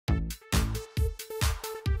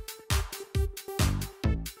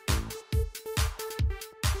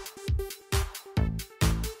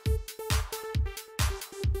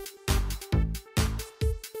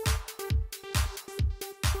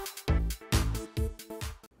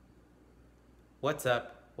What's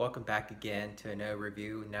up? Welcome back again to another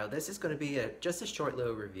review. Now this is going to be just a short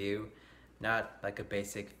little review, not like a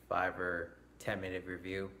basic 5 or 10-minute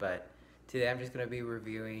review, but today I'm just going to be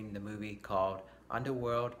reviewing the movie called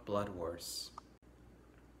Underworld Blood Wars.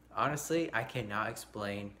 Honestly, I cannot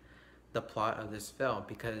explain the plot of this film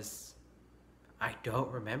because I don't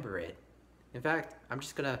remember it. In fact, I'm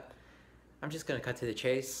just gonna cut to the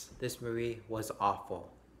chase. This movie was awful.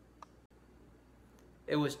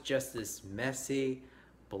 It was just this messy,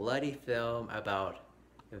 bloody film about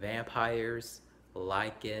vampires,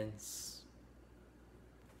 lichens.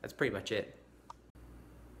 That's pretty much it.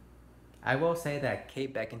 I will say that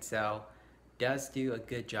Kate Beckinsale does do a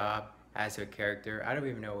good job as her character. I don't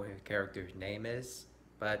even know what her character's name is,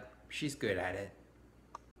 but she's good at it.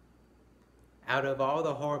 Out of all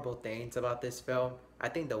the horrible things about this film, I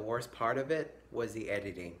think the worst part of it was the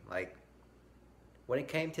editing. Like, when it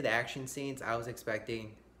came to the action scenes, I was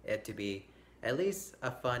expecting it to be at least a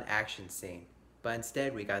fun action scene. But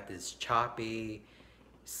instead, we got this choppy,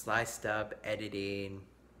 sliced up editing,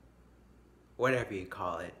 whatever you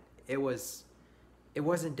call it. It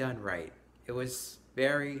wasn't done right. It was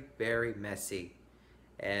very, very messy.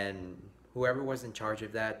 And whoever was in charge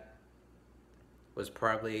of that was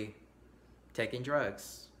probably taking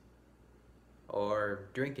drugs or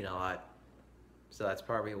drinking a lot. So that's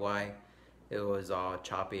probably why it was all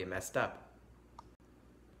choppy and messed up.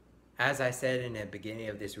 As I said in the beginning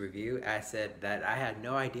of this review, I said that I had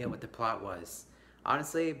no idea what the plot was.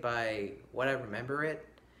 Honestly, by what I remember it,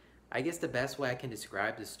 I guess the best way I can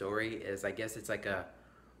describe the story is I guess it's like a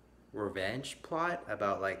revenge plot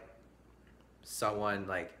about like someone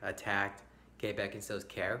like attacked Kate Beckinsale's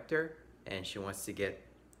character and she wants to get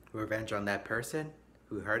revenge on that person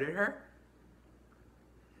who hurted her.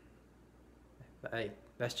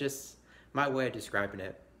 That's just my way of describing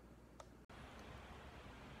it.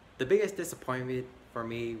 The biggest disappointment for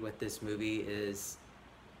me with this movie is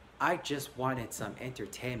I just wanted some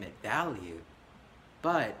entertainment value.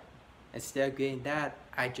 But instead of getting that,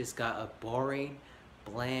 I just got a boring,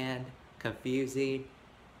 bland, confusing,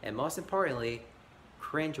 and most importantly,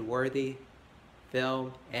 cringe-worthy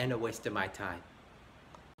film and a waste of my time.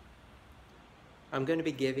 I'm going to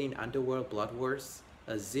be giving Underworld Blood Wars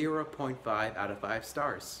a 0.5 out of 5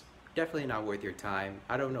 stars. Definitely not worth your time.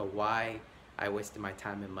 I don't know why I wasted my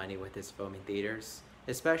time and money with this film in theaters,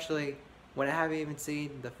 especially when I haven't even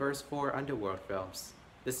seen the first 4 Underworld films.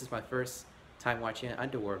 This is my first time watching an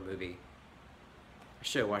Underworld movie. I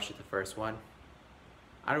should have watched the first one.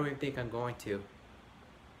 I don't even think I'm going to.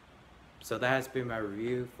 So that has been my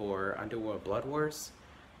review for Underworld Blood Wars.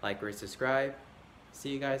 Like, rate, subscribe. See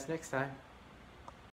you guys next time.